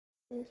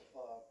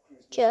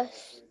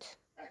Just,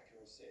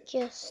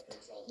 yeah,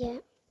 yeah,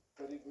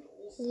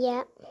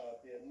 yeah,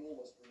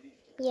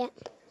 yeah,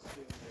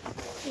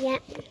 yeah,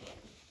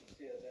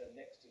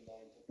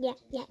 yeah,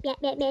 yeah, yeah,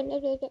 yeah,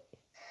 yeah, yeah.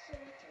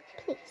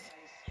 Please,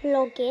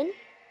 log in.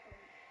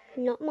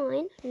 Not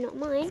mine, not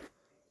mine.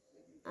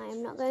 I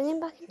am not going in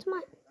back into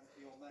mine.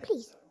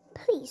 Please,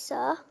 please,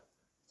 sir.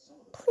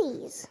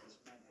 Please.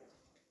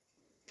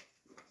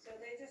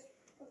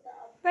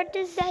 What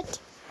is that?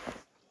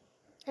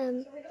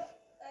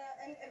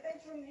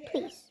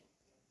 Please.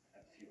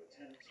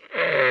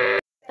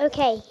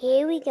 Okay,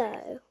 here we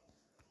go.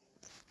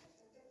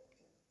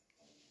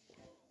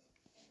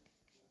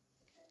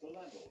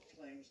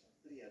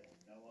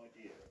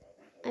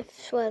 I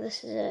swear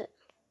this is it.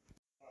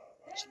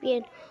 Should be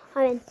in.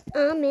 I'm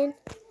in.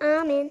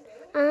 I'm in.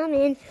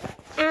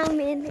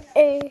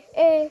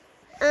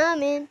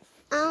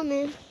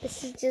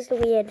 This is just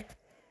weird.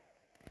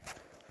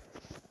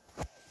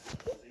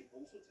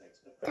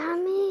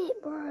 Damn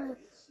it, bro.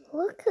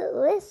 Look at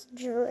this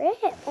drip.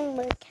 Oh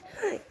my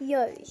god.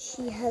 Yo,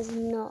 she has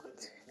not.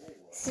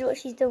 This is what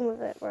she's done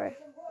with it, bro.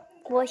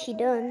 What has she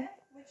done?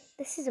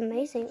 This is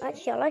amazing.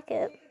 Actually, I like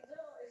it.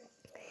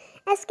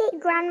 Escape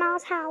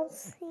Grandma's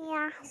house.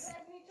 Yes.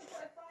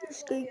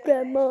 Escape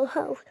Grandma's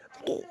house.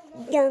 Escape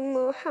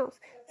Grandma's house.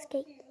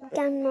 Escape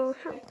Grandma's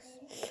house.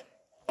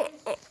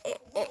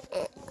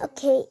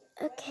 Okay.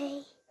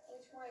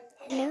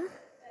 Hello?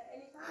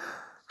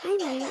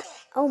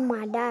 Oh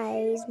my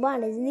days.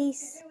 What is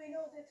this?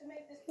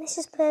 Let's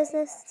just play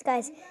this.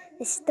 Guys,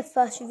 this is the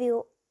first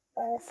reveal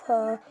of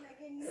her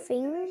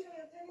thing.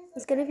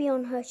 It's going to be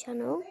on her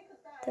channel.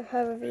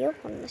 Her reveal.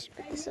 Let's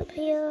put this up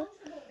here.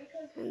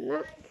 And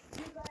that.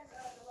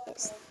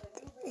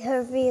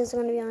 Her videos are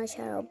going to be on her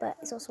channel, but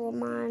it's also on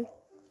mine.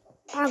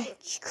 I'm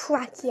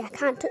cracky. I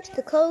can't touch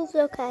the clothes.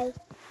 Okay.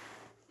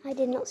 I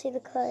did not see the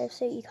clothes,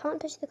 so you can't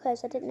touch the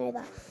clothes. I didn't know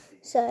that.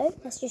 So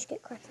let's just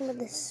get cracking with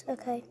this.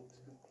 Okay.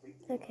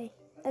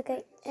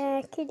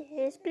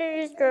 Kiddies,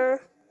 please go.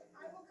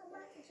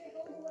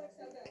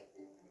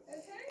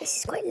 This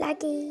is quite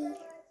laggy,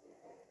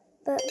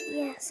 but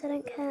yes, I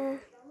don't care.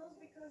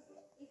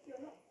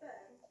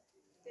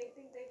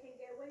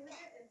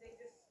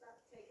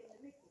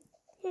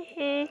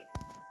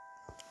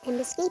 I'm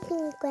escaping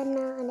with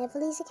Grandma on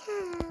Everly's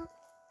account.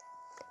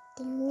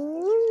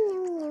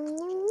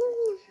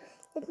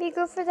 Let me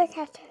go for the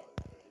cat.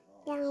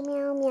 Meow,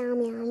 meow, meow,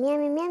 meow, meow,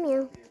 meow, meow,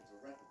 meow.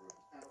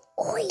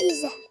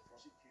 Oys!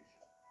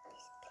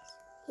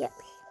 Yep.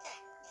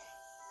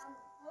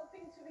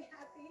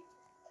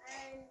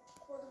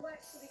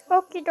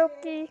 Okie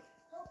dokie.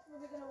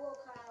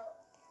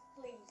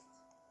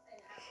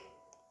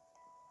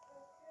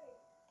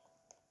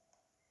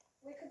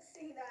 We could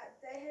see that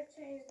they have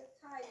changed the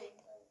tiling.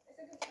 It's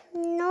a good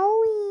time. No.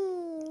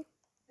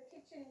 The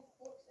kitchen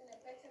looks in a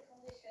better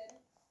condition.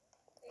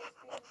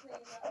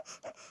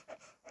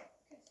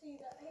 It's been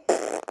cleaned up.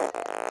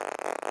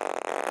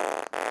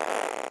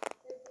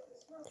 You could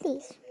see that.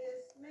 Please.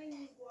 There's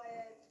mains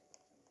wired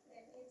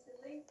and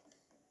interlinked.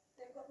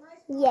 They've got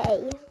nice. Yay.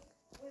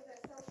 With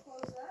a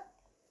self-closer.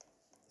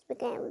 We're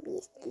going to be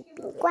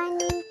keeping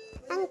Granny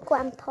and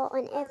Grandpa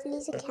on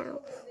Everly's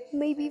account.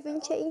 Maybe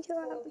even change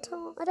her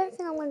avatar. I don't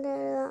think I'm going to do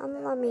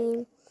that. I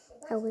mean,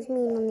 I was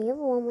mean on the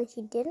other one when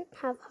she didn't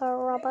have her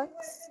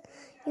Robux.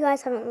 You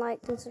guys haven't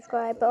liked and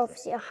subscribed, but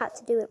obviously I had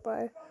to do it,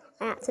 bro.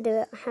 I had to do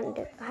it. I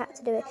had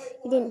to do it.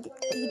 You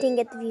didn't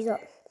get the views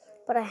up,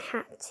 but I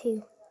had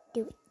to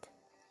do it.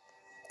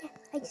 Yeah,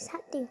 I just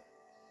had to.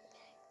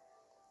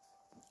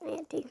 I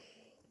had to.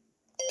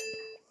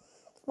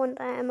 One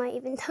day I might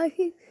even tell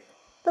you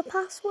the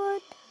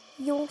password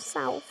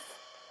yourself,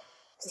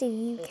 so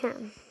you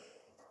can.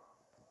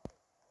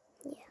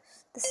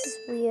 Yes, this is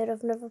weird.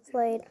 I've never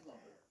played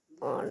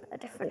on a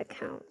different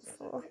account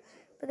before.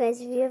 But guys,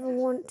 if you ever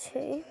want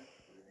to,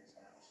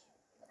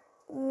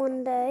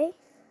 one day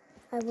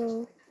I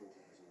will.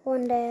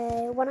 One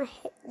day when I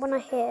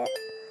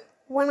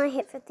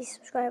hit 50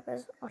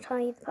 subscribers, I'll tell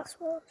you the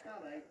password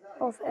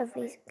of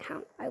every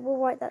account. I will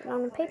write that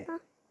down on paper.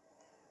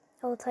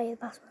 I will tell you the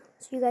password,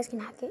 so you guys can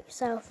hack it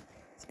yourself.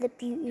 So the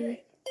beauty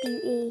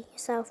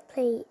yourself.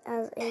 Play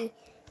as a.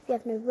 If you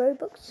have no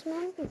Robux,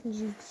 man, you can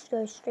just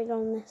go straight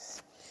on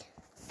this.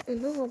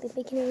 And I'll be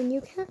making a new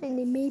account, and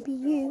then maybe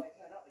you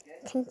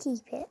can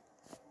keep it.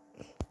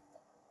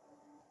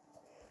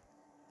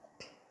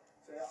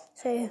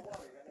 So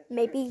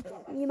maybe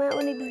you might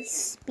want to be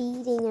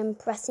speeding and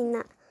pressing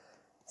that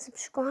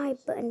subscribe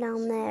button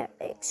down there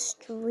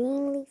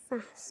extremely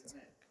fast.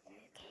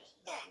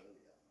 Okay.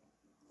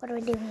 What do I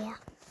do here?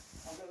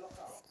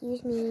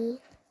 Excuse me.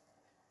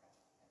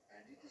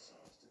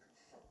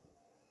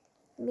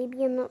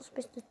 Maybe I'm not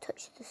supposed to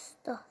touch the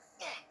stuff.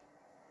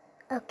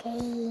 Okay,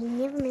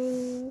 never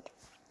mind.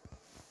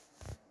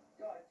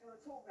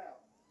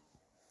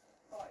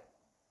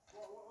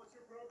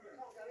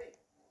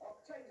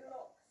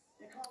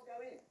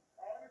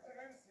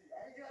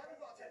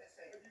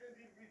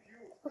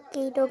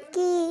 Okay,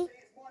 dokie.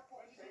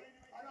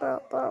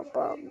 Bro.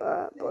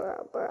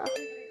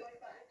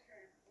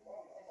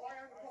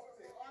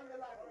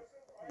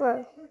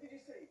 Bro. Who did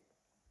you see?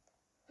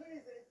 Who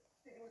is it?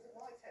 It wasn't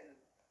my tenant.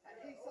 And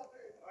he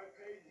suffered. I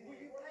paid you. Will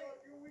you pay?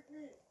 You with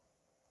me?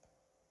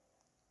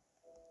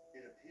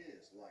 It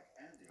appears like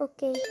Andy.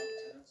 Okay. Some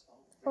tenants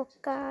are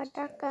Oka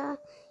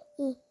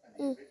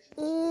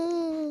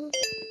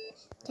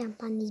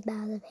jump on these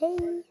bales of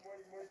hay.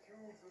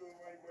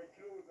 my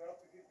clothes. I have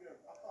to keep them.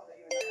 I can't let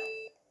you in the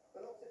house.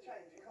 The locks are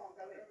changed. You can't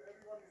go in.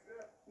 Everyone is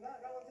there. No,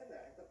 no one's in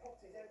there. The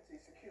property's empty,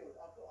 secured.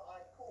 I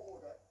had a court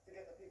order to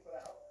get the people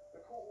out.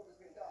 The court order's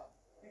been done.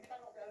 You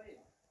cannot go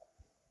in.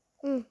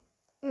 He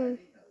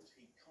knows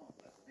he can't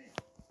let them in,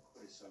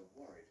 but is so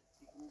worried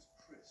he calls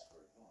Chris for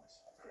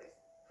advice. Chris,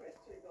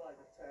 two guys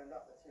have turned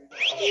up. The two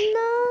guys.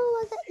 No,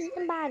 I got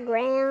eaten by a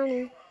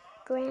Granny.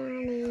 Got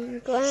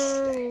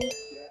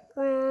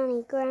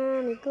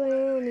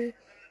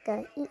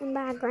eaten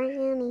by a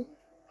Granny.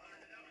 Anybody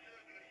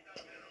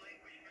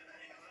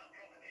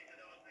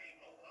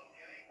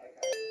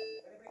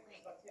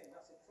comes back in,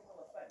 that's a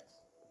criminal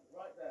offence.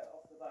 Right there,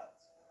 off the bat.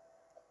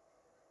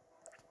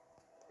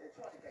 They're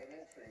trying to gain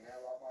entry now,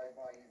 like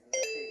by using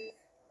the keys.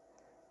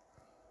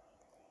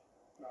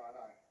 No, I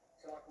know.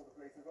 Shall I call the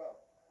police as well?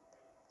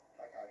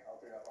 Okay,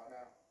 I'll do that right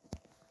now.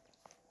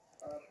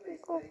 Police.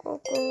 Go. I've got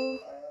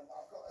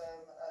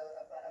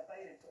a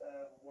bailiff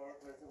warrant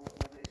was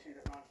issued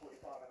at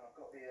 9:45, and I've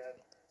got the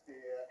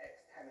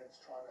ex-tenants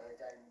trying to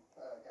gain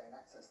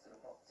access to the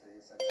property,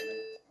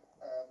 essentially.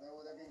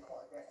 They've been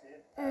quite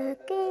aggressive.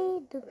 Okay,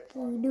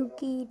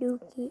 dookie. There's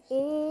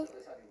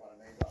only one of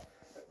me, but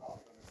the park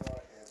on the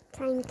drive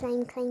here.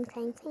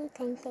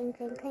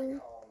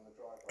 Climb.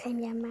 Climb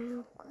down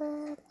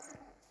backwards.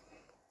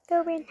 Go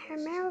in her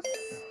mouth.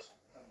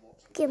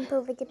 Jump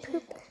over the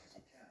poop.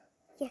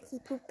 Yucky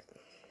poop.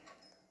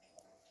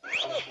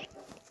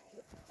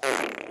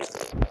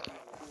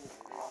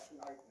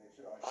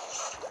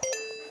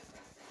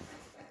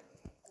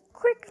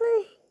 Quickly,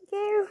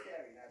 go.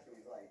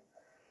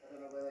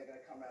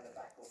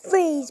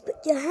 Freeze,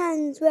 put your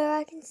hands where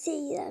I can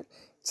see them.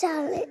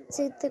 Tell it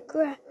to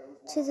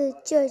the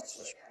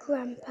judge,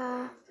 Grandpa.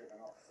 Are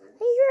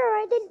you sure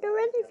I didn't do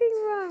anything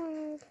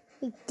wrong?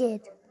 You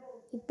did.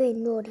 You've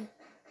been naughty.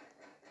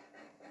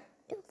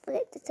 Don't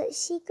forget to touch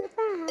secret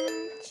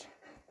badge.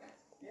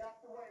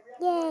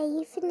 Yay,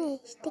 you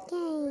finished the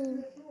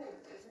game.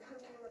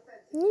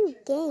 New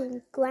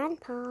game,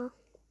 Grandpa.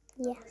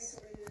 Yes.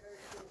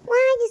 Why,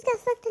 I just got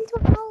sucked into a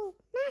hole.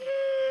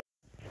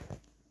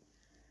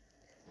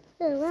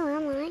 Oh, where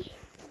am I?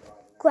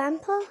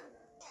 Grandpa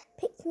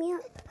picked me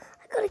up.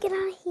 I gotta get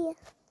out of here.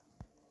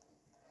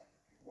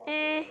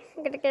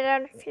 I'm gonna get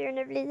out of here and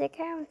leave the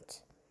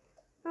account.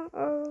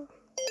 Uh-oh.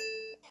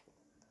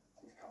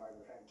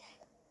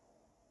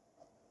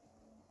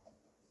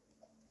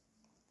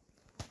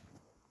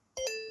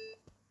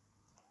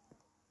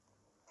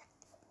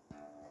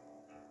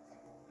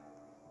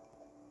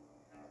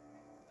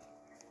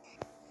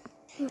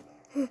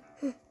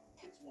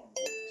 It's 1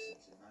 week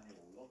since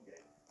Emmanuel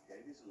Longate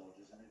gave his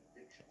lodgers an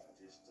eviction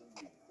notice to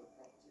leave the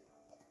property.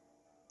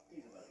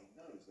 Even though he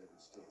knows they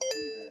will still be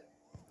there,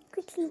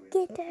 Quickly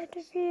get out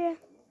of here.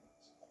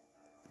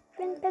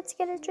 Let's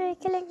get a try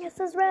killing us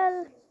as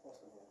well.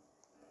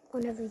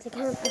 On everyone's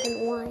account, I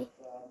don't know why.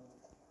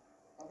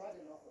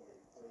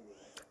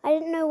 I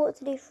didn't know what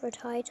to do for a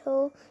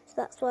title, so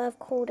that's why I've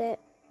called it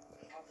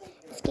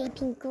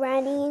Escaping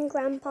Granny and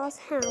Grandpa's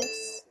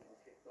House.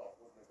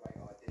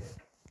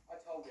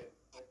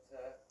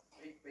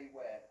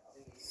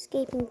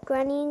 Escaping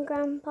Granny and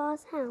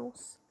Grandpa's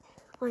House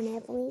on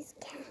Emily's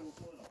account.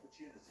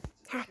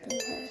 Hacking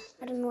her.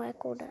 I don't know why I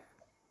called it.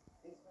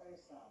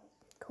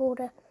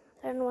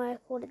 I don't know why I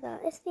called it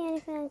that. It's the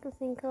only thing I can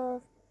think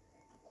of.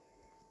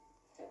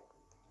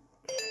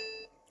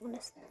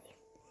 Honestly.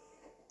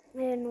 I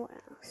don't know what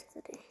else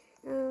to do.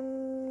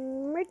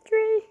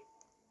 Mercury.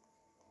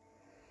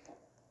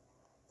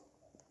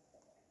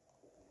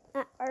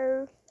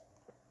 Uh-oh.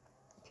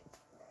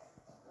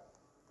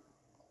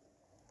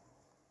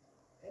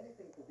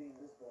 Anything could be in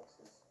this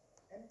boxes.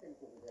 Anything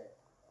could be there.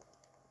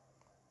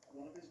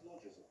 one of his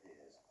lodgers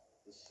appears,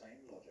 the same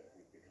lodger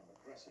who'd become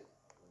aggressive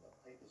when the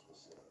papers were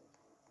served.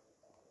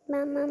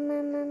 Mama. Another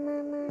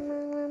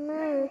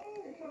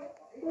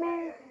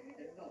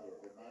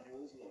of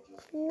Emmanuel's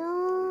lodgers. No.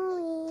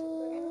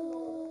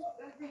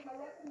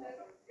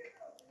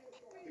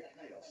 The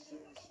chaos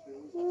soon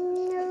spills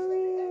No.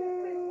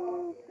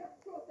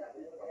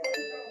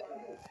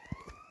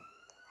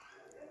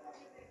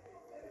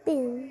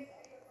 Boom.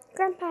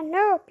 Grandpa,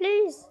 no,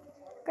 please.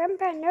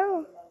 Grandpa,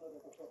 no.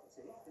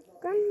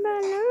 Grandpa,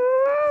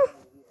 no.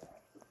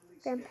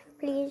 Grandpa,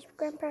 please.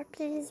 Grandpa,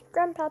 please.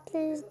 Grandpa,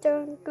 please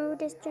don't do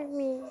this to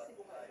me.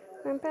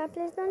 Grandpa,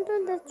 please don't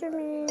do this to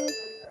me.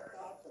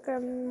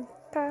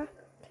 Grandpa,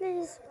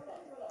 please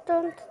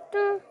don't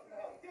do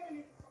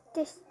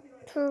this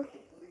to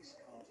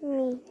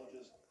me.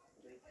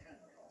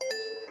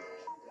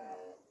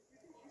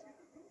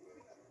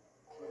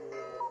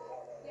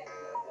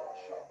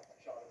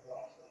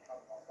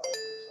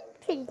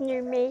 Please,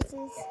 no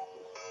mazes.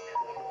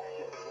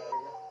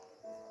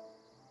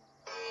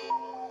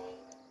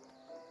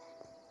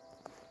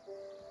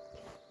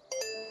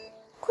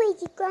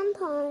 crazy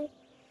grandpa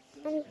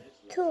and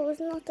cool is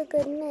not a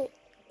good mix.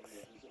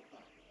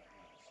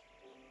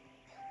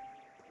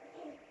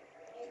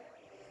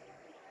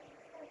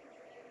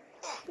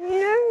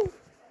 No.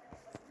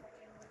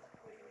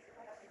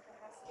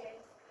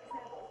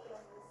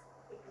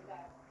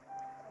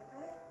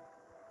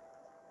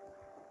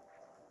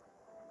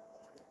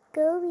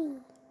 Goey.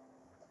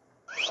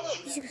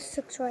 You just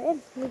sucks right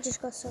in. We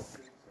just got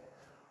sucked.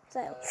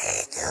 So.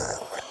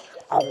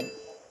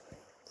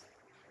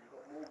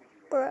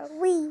 Bro,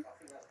 we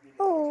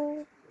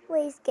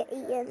always get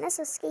eaten. Let's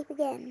escape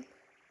again.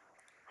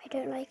 I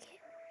don't like it.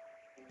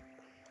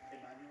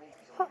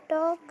 Hot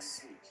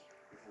dogs,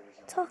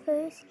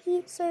 tacos, he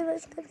eats so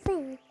much good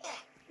things.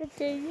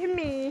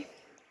 Me.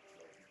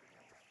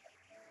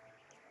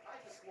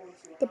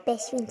 The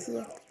best thing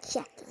here is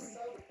chicken.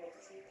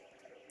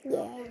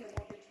 Yeah.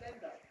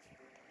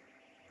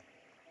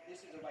 This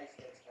is a waste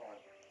of time.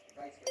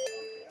 Waste of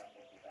time to get that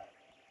property back.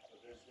 But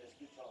there's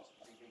good chance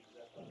it could be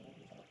repossessed by the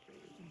mortgage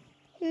company.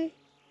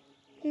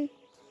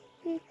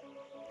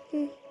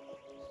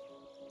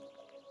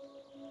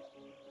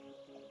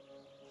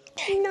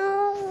 No.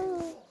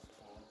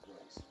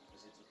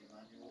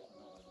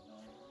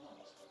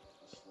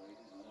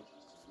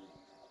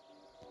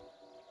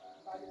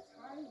 By the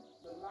time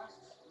the last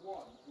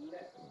one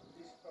left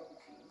this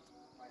property,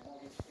 my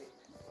mortgage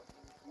statement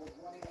was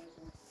running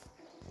into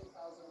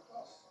 52,000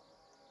 plus.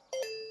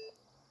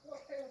 It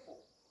was painful.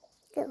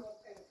 Go. It was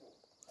painful.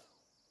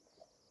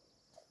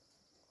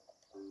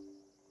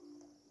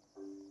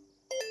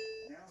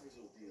 Now his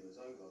ordeal is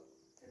over,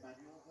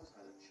 Emmanuel has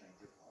had a change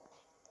of heart.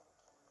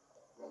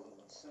 Rather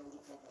than sell the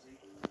property,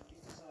 he's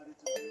decided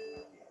to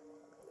move back in.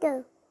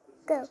 Go.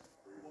 Go.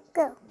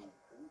 Go.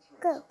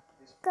 Go.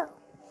 Go.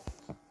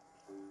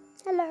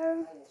 Hello.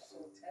 I was so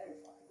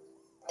terrified.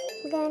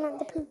 We're going up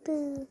the poo-poo.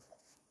 And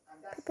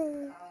that's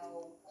Poo-poo.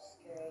 how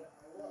scared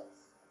I was.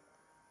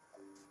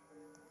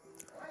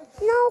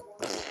 No.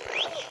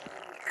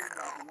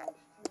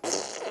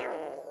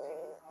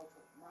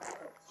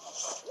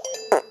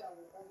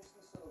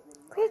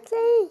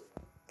 Quickly.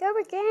 Go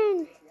again.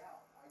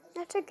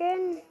 Not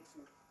again.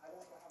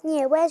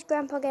 Yeah, where's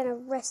Grandpa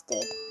getting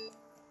arrested? To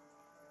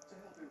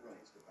help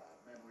erase the bad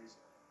memories,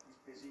 he's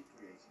busy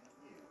creating a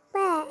new.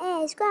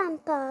 Where is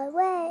Grandpa?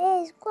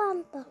 Where is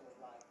Grandpa?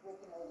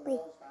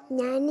 Wait,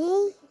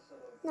 Nanny?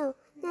 No,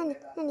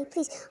 Nanny,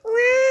 please.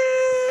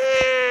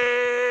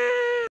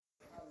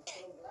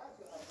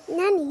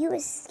 Nanny, you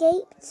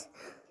escaped.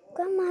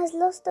 Grandma has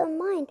lost her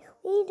mind.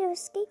 We need to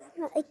escape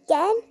from her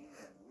again.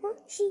 What?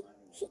 She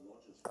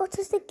got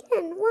us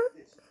again. What?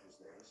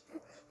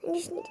 I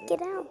just need to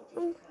get out.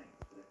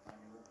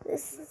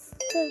 This is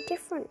so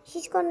different.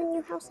 She's got a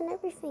new house and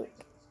everything.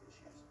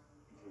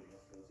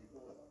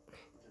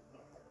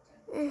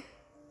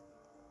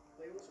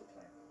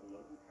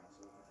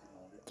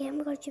 Again,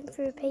 we gotta jump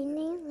through a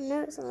painting.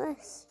 No, it's not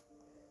this.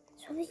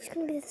 It's probably just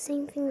gonna be the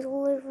same things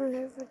all over and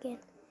over again.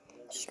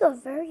 She's got a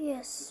very,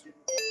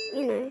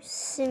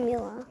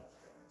 similar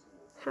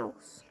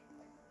house.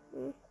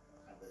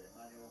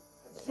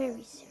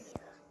 Very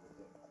similar.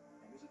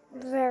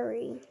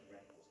 Very.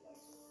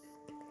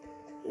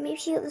 Maybe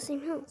she got the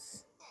same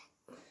house.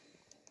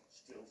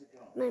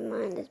 My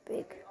mind is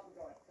big.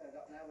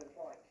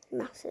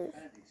 Massive.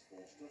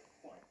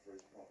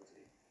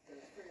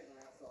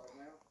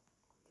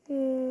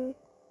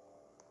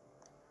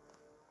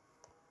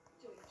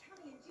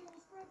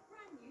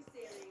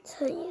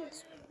 So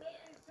yes.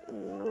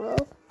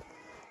 Well,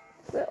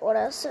 but what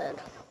I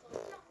said.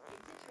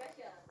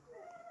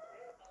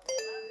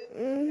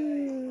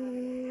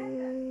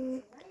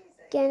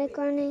 Get it,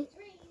 Granny?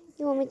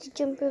 You want me to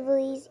jump over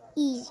these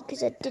easy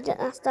because I did it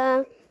last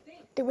time?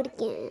 Do it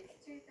again.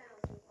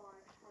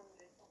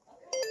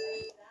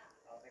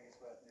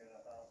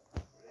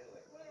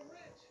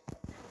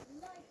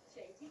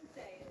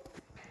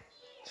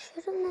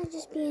 Shouldn't that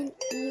just be an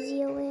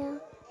easier way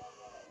out?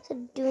 Instead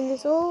of doing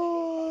this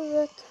all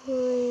the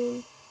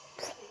time.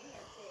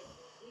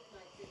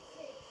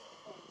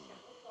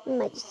 I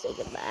might just say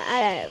goodbye.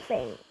 I don't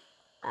think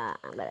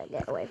I'm gonna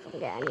get away from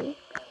getting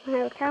my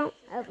account.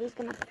 Everybody's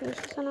gonna finish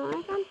this on our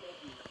account.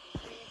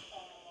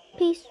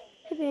 Peace.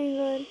 Hope you're doing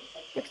good.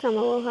 Next time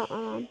I will help my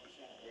mom.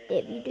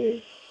 If you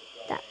do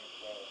that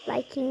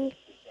liking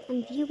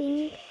and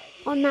viewing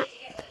on that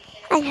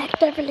I have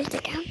the release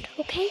account,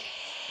 okay?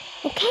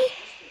 Okay?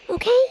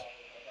 Okay?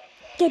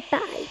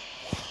 Goodbye.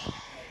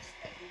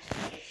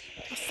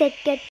 I said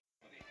good.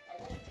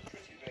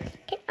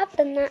 Okay, I've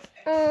done that.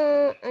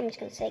 I'm just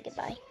gonna say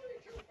goodbye.